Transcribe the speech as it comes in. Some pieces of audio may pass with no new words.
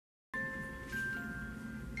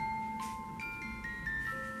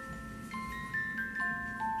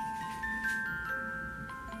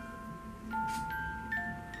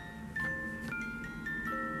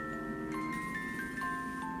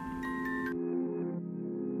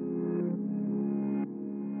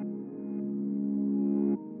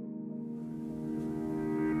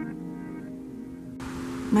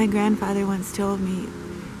My grandfather once told me,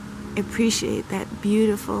 appreciate that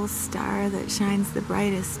beautiful star that shines the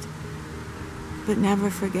brightest, but never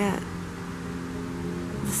forget,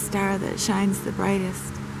 the star that shines the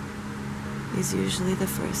brightest is usually the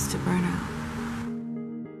first to burn out.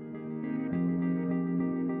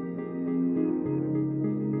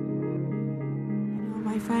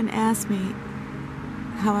 My friend asked me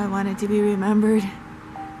how I wanted to be remembered,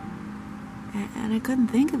 and I couldn't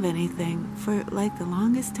think of anything for like the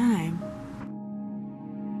longest time.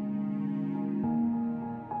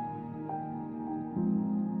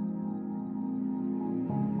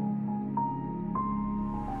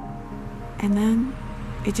 And then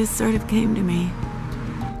it just sort of came to me.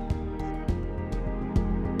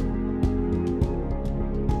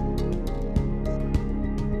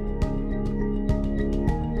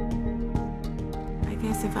 I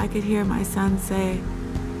guess if I could hear my son say,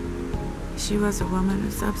 she was a woman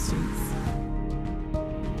of substance,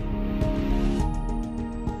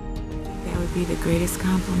 that would be the greatest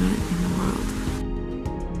compliment in the world.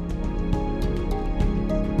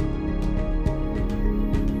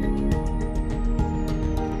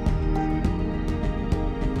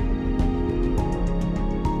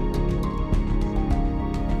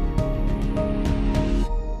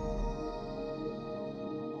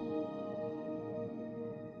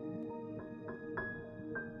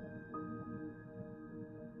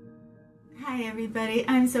 Hi everybody,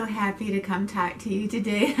 I'm so happy to come talk to you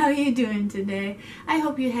today. How are you doing today? I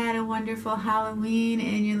hope you had a wonderful Halloween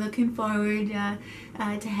and you're looking forward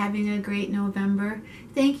to having a great November.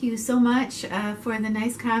 Thank you so much for the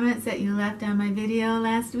nice comments that you left on my video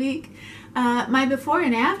last week. My before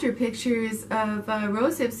and after pictures of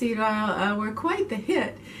rosehip seed oil were quite the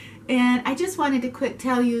hit, and I just wanted to quick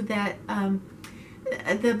tell you that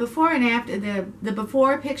the before and after, the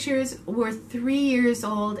before pictures were 3 years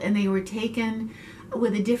old and they were taken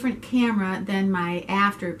with a different camera than my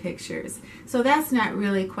after pictures. So that's not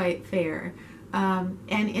really quite fair. And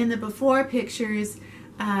in the before pictures,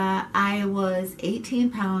 I was 18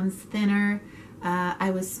 pounds thinner.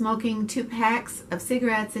 I was smoking 2 packs of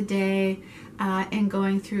cigarettes a day and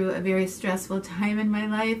going through a very stressful time in my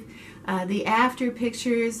life. The after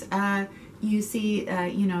pictures, you see,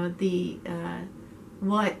 you know,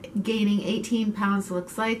 what gaining 18 pounds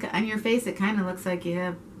looks like on your face. It kind of looks like you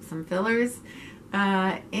have some fillers.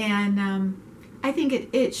 I think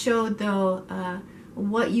it showed, though,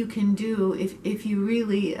 what you can do if you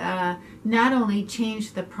really not only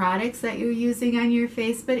change the products that you're using on your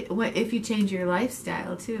face, but if you change your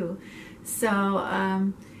lifestyle, too. So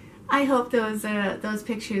I hope those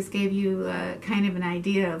pictures gave you kind of an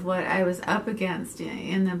idea of what I was up against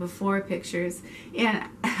in the before pictures. And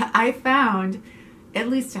I found at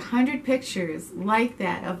least 100 pictures like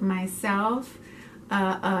that of myself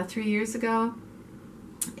 3 years ago,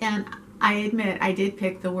 and I admit I did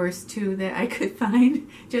pick the worst 2 that I could find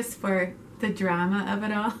just for the drama of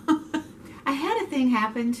it all. I had a thing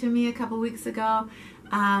happen to me a couple weeks ago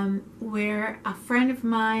where a friend of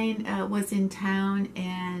mine was in town,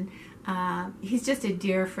 and he's just a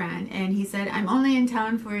dear friend, and he said, I'm only in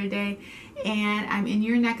town for a day and I'm in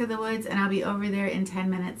your neck of the woods and I'll be over there in 10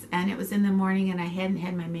 minutes. And it was in the morning and I hadn't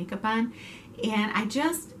had my makeup on, and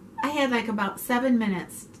I had like about 7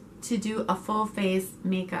 minutes to do a full face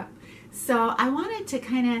makeup. So I wanted to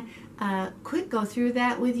kind of quick go through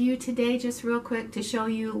that with you today, just real quick, to show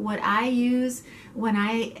you what I use when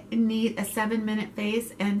I need a 7-minute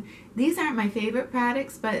face. And these aren't my favorite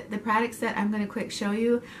products, but the products that I'm going to quick show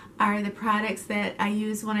you are the products that I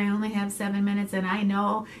use when I only have 7 minutes, and I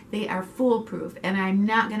know they are foolproof and I'm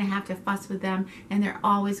not going to have to fuss with them, and they're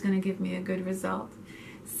always going to give me a good result.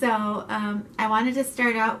 So I wanted to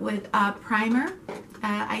start out with a primer.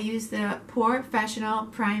 I use the Professional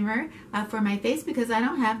Primer for my face because I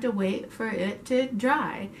don't have to wait for it to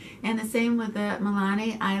dry. And the same with the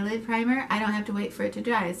Milani Eyelid Primer. I don't have to wait for it to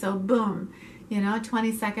dry. So boom, you know,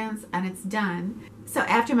 20 seconds and it's done. So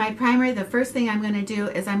after my primer, the first thing I'm going to do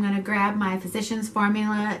is I'm going to grab my Physicians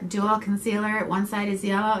Formula Dual Concealer. One side is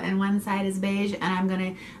yellow and one side is beige, and I'm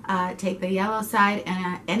going to take the yellow side,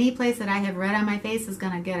 and any place that I have red on my face is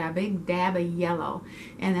going to get a big dab of yellow.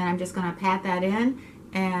 And then I'm just going to pat that in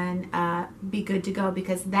and be good to go,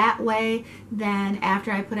 because that way then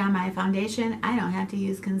after I put on my foundation, I don't have to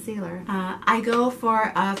use concealer. I go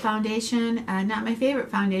for a foundation, not my favorite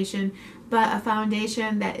foundation, but a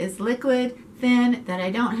foundation that is liquid, thin, that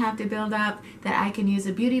I don't have to build up, that I can use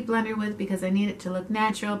a beauty blender with because I need it to look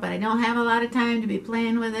natural, but I don't have a lot of time to be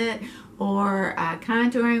playing with it or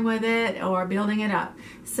contouring with it or building it up.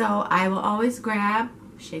 So I will always grab,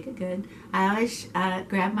 shake it good, I always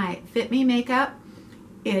grab my Fit Me makeup,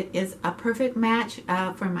 It is a perfect match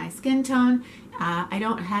for my skin tone. I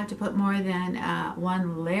don't have to put more than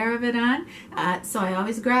one layer of it on, so I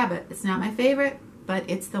always grab it. It's not my favorite, but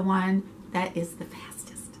it's the one that is the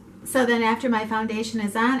fastest. So then after my foundation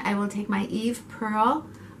is on, I will take my Eve Pearl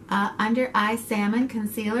Under Eye Salmon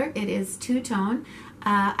Concealer. It is two-tone.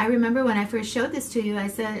 I remember when I first showed this to you, I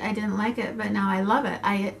said I didn't like it, but now I love it.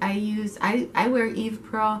 I wear Eve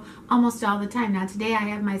Pearl almost all the time. Now today I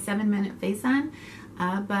have my 7-minute face on,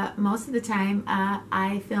 but most of the time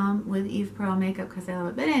I film with Eve Pearl makeup because I love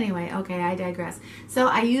it. But anyway, okay, I digress. So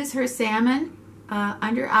I use her Salmon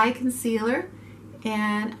Under Eye Concealer,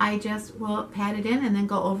 and I just will pat it in and then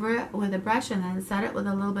go over it with a brush and then set it with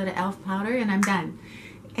a little bit of e.l.f. powder, and I'm done.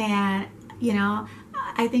 And you know,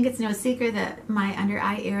 I think it's no secret that my under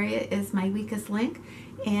eye area is my weakest link,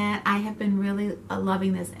 and I have been really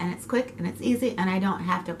loving this, and it's quick and it's easy, and I don't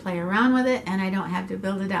have to play around with it, and I don't have to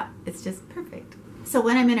build it up. It's just perfect. So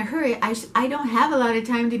when I'm in a hurry, I don't have a lot of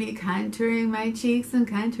time to be contouring my cheeks and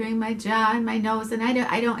contouring my jaw and my nose, and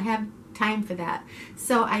I don't have time for that.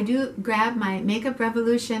 So I do grab my Makeup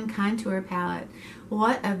Revolution contour palette.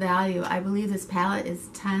 What a value. I believe this palette is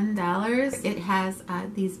 $10. It has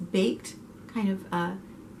these baked kind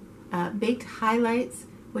of baked highlights,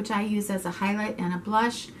 which I use as a highlight and a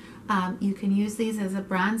blush. You can use these as a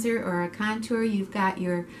bronzer or a contour. You've got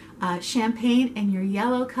your champagne and your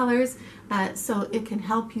yellow colors, so it can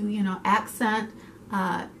help you, you know, accent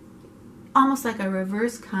almost like a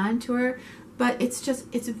reverse contour. But it's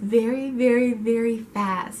very, very, very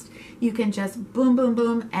fast. You can just boom, boom,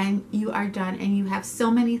 boom, and you are done. And you have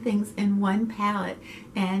so many things in one palette.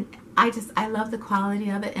 And I love the quality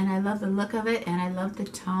of it, and I love the look of it, and I love the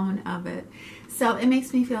tone of it. So it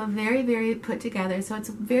makes me feel very, very put together. So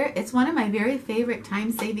it's one of my very favorite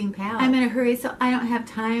time-saving palettes. I'm in a hurry, so I don't have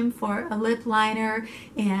time for a lip liner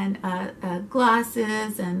and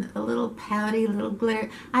glosses and a little pouty little glitter.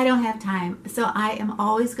 I don't have time. So I am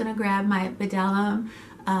always going to grab my Bdellium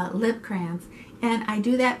lip crayons. And I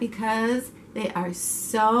do that because they are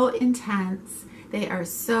so intense. They are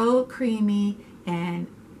so creamy, and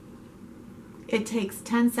it takes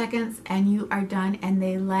 10 seconds and you are done, and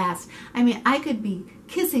they last. I mean, I could be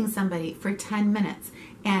kissing somebody for 10 minutes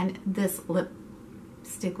and this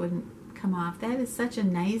lipstick wouldn't come off. That is such a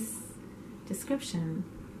nice description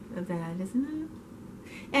of that, isn't it?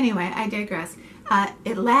 Anyway, I digress.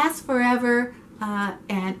 It lasts forever,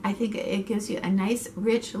 and I think it gives you a nice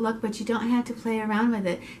rich look, but you don't have to play around with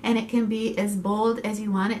it, and it can be as bold as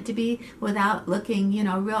you want it to be without looking, you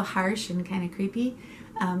know, real harsh and kind of creepy.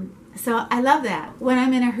 So I love that. When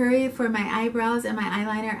I'm in a hurry for my eyebrows and my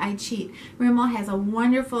eyeliner, I cheat. Rimmel has a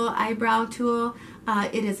wonderful eyebrow tool.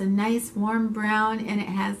 It is a nice warm brown, and it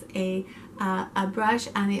has a brush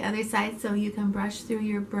on the other side so you can brush through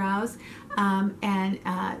your brows.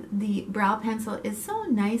 The brow pencil is so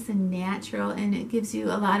nice and natural, and it gives you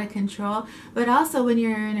a lot of control. But also when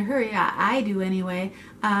you're in a hurry, I do anyway,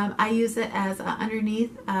 I use it as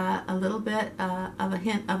underneath a little bit of a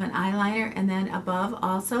hint of an eyeliner, and then above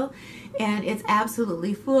also. And it's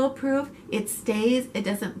absolutely foolproof. It stays, it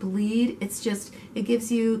doesn't bleed. It's just, it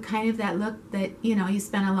gives you kind of that look that, you know, you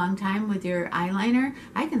spend a long time with your eyeliner.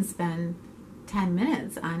 I can spend 10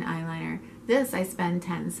 minutes on eyeliner. This I spend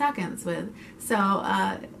 10 seconds with.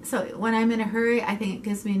 So so when I'm in a hurry, I think it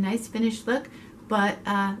gives me a nice finished look, but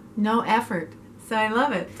no effort. So I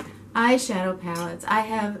love it. Eyeshadow palettes. I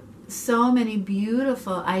have so many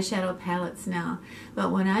beautiful eyeshadow palettes now, but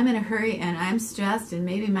when I'm in a hurry and I'm stressed and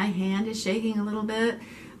maybe my hand is shaking a little bit,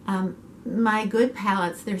 my good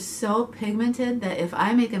palettes, they're so pigmented that if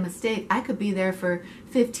I make a mistake, I could be there for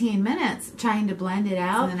 15 minutes trying to blend it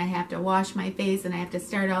out, and then I have to wash my face and I have to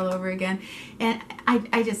start all over again. And I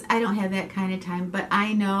don't have that kind of time. But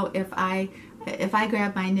I know if I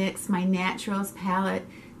grab my NYX, my Naturals palette,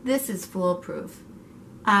 this is foolproof.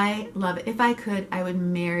 I love it. If I could, I would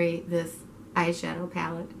marry this eyeshadow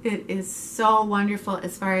palette. It is so wonderful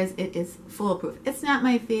as far as it is foolproof. It's not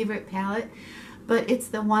my favorite palette, but it's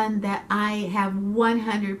the one that I have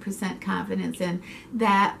 100% confidence in,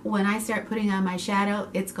 that when I start putting on my shadow,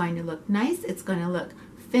 it's going to look nice, it's going to look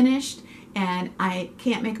finished, and I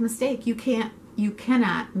can't make a mistake. You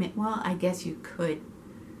cannot, well, I guess you could.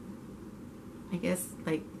 I guess,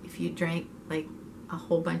 like, if you drank, like, a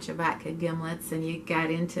whole bunch of vodka gimlets and you got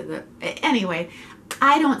into the, anyway,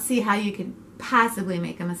 I don't see how you could possibly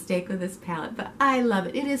make a mistake with this palette, but I love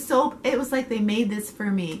it. It is so, it was like they made this for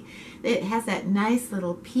me. It has that nice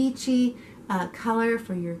little peachy color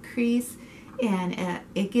for your crease, and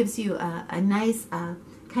it gives you a nice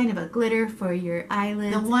kind of a glitter for your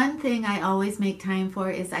eyelids. The one thing I always make time for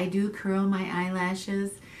is I do curl my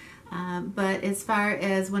eyelashes. But as far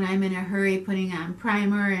as when I'm in a hurry putting on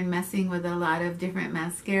primer and messing with a lot of different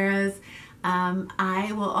mascaras,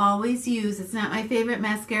 I will always use, it's not my favorite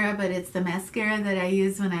mascara, but it's the mascara that I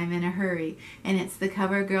use when I'm in a hurry. And it's the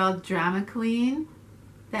CoverGirl Drama Queen.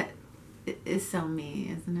 That is so me,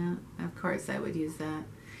 isn't it? Of course I would use that.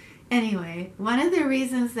 Anyway, one of the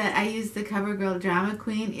reasons that I use the CoverGirl Drama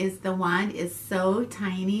Queen is the wand is so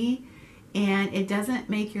tiny and it doesn't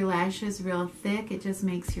make your lashes real thick, it just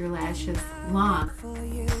makes your lashes long.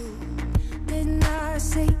 Didn't I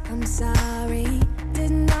say I'm sorry?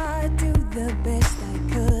 Didn't I do the best I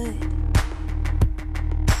could?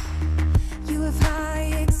 You have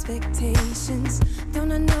high expectations.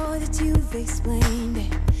 Don't I know that you've explained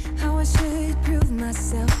it? How I should prove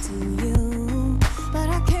myself to you. But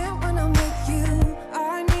I can't when I'm with you.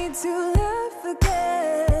 I need to laugh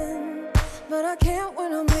again. But I can't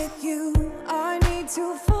when I'm with you. I need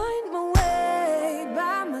to find my way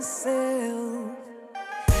by myself.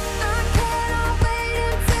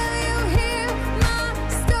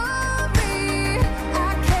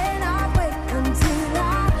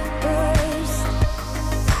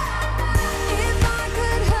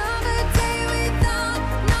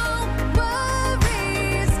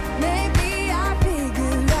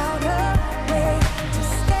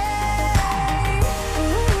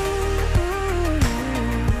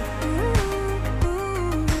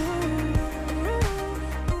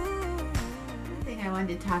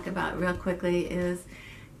 Talk about real quickly is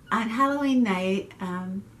on Halloween night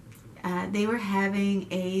they were having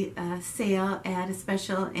a sale at a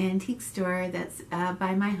special antique store that's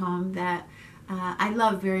by my home that I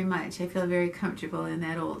love very much. I feel very comfortable in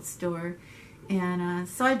that old store, and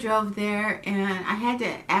so I drove there, and I had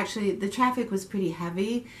to actually, the traffic was pretty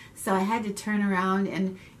heavy, so I had to turn around,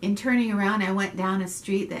 and in turning around I went down a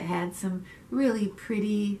street that had some really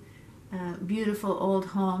pretty beautiful old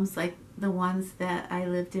homes like the ones that I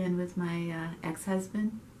lived in with my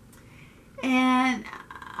ex-husband, and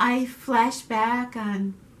I flashed back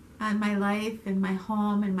on my life and my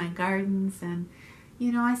home and my gardens, and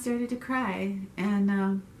you know, I started to cry,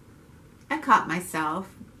 and I caught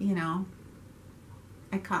myself, you know,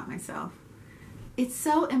 I caught myself. It's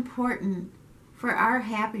so important for our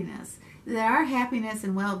happiness, that our happiness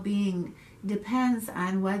and well-being depends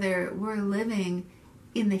on whether we're living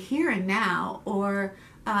in the here and now, or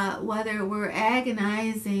whether we're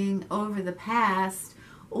agonizing over the past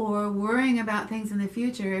or worrying about things in the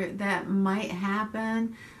future that might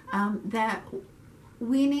happen, that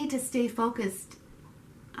we need to stay focused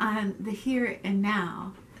on the here and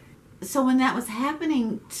now. So when that was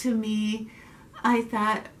happening to me, I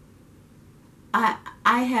thought, I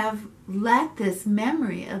have let this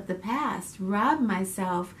memory of the past rob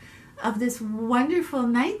myself of this wonderful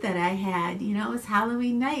night that I had. You know, it was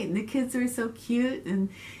Halloween night, and the kids were so cute, and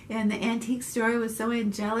the antique store was so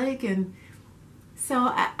angelic, and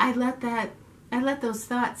so I let those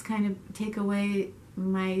thoughts kind of take away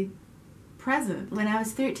my present. When I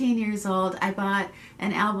was 13 years old, I bought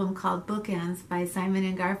an album called Bookends by Simon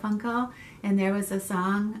and Garfunkel, and there was a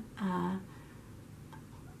song on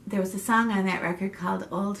that record called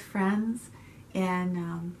Old Friends,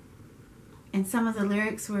 and some of the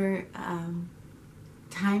lyrics were,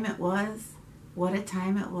 time it was, what a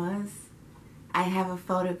time it was, I have a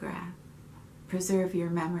photograph, preserve your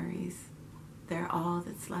memories, they're all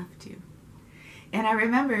that's left you. And I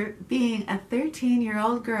remember being a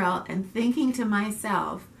 13-year-old girl and thinking to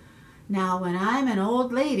myself, now when I'm an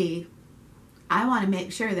old lady, I want to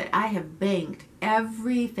make sure that I have banked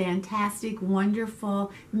every fantastic,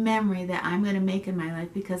 wonderful memory that I'm going to make in my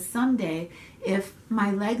life, because someday, if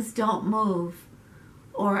my legs don't move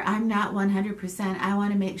or I'm not 100%, I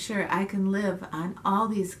want to make sure I can live on all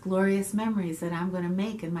these glorious memories that I'm going to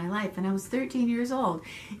make in my life. And I was 13 years old,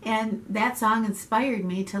 and that song inspired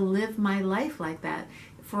me to live my life like that,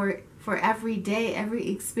 for every day, every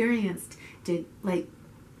experience, to like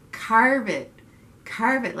carve it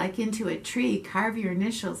like into a tree, carve your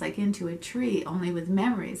initials like into a tree, only with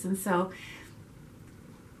memories. And so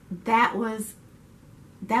that was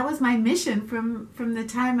my mission from the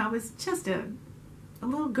time I was just a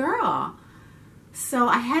little girl. So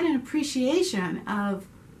I had an appreciation of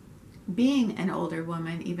being an older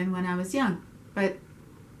woman even when I was young. But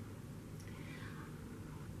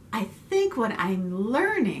I think what I'm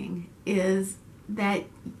learning is that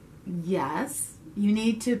yes, you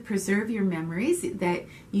need to preserve your memories, that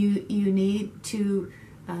you need to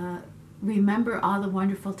remember all the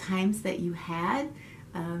wonderful times that you had,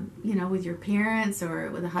 you know, with your parents or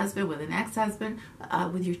with a husband, with an ex-husband,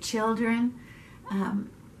 with your children.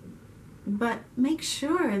 But make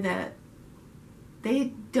sure that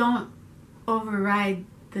they don't override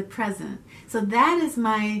the present. So that is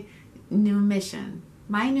my new mission.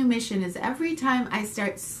 My new mission is every time I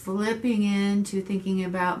start slipping into thinking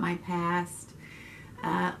about my past,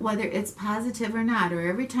 whether it's positive or not, or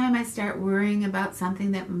every time I start worrying about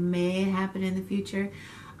something that may happen in the future,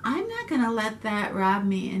 I'm not going to let that rob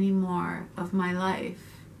me anymore of my life.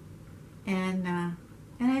 And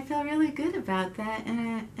I feel really good about that,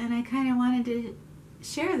 and I kind of wanted to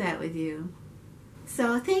share that with you.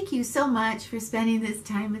 So thank you so much for spending this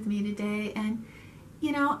time with me today. And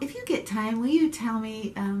you know, if you get time, will you tell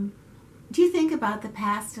me, do you think about the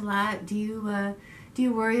past a lot? Do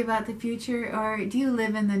you worry about the future, or do you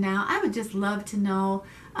live in the now? I would just love to know.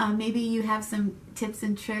 Maybe you have some tips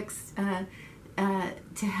and tricks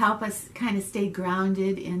to help us kind of stay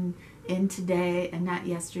grounded in today and not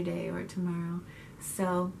yesterday or tomorrow.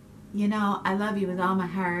 So, you know, I love you with all my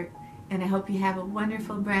heart, and I hope you have a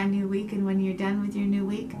wonderful brand new week. And when you're done with your new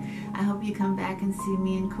week, I hope you come back and see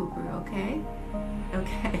me and Cooper, okay?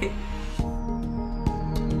 Okay.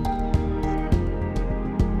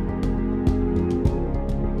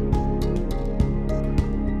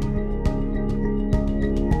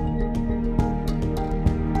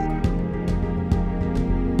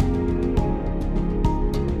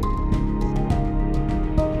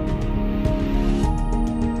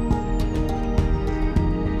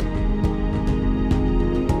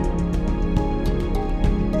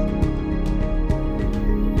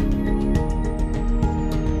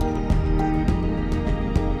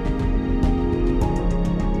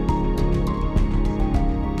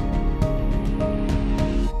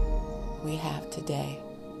 Today,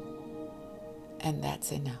 and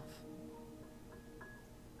that's enough.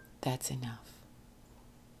 That's enough.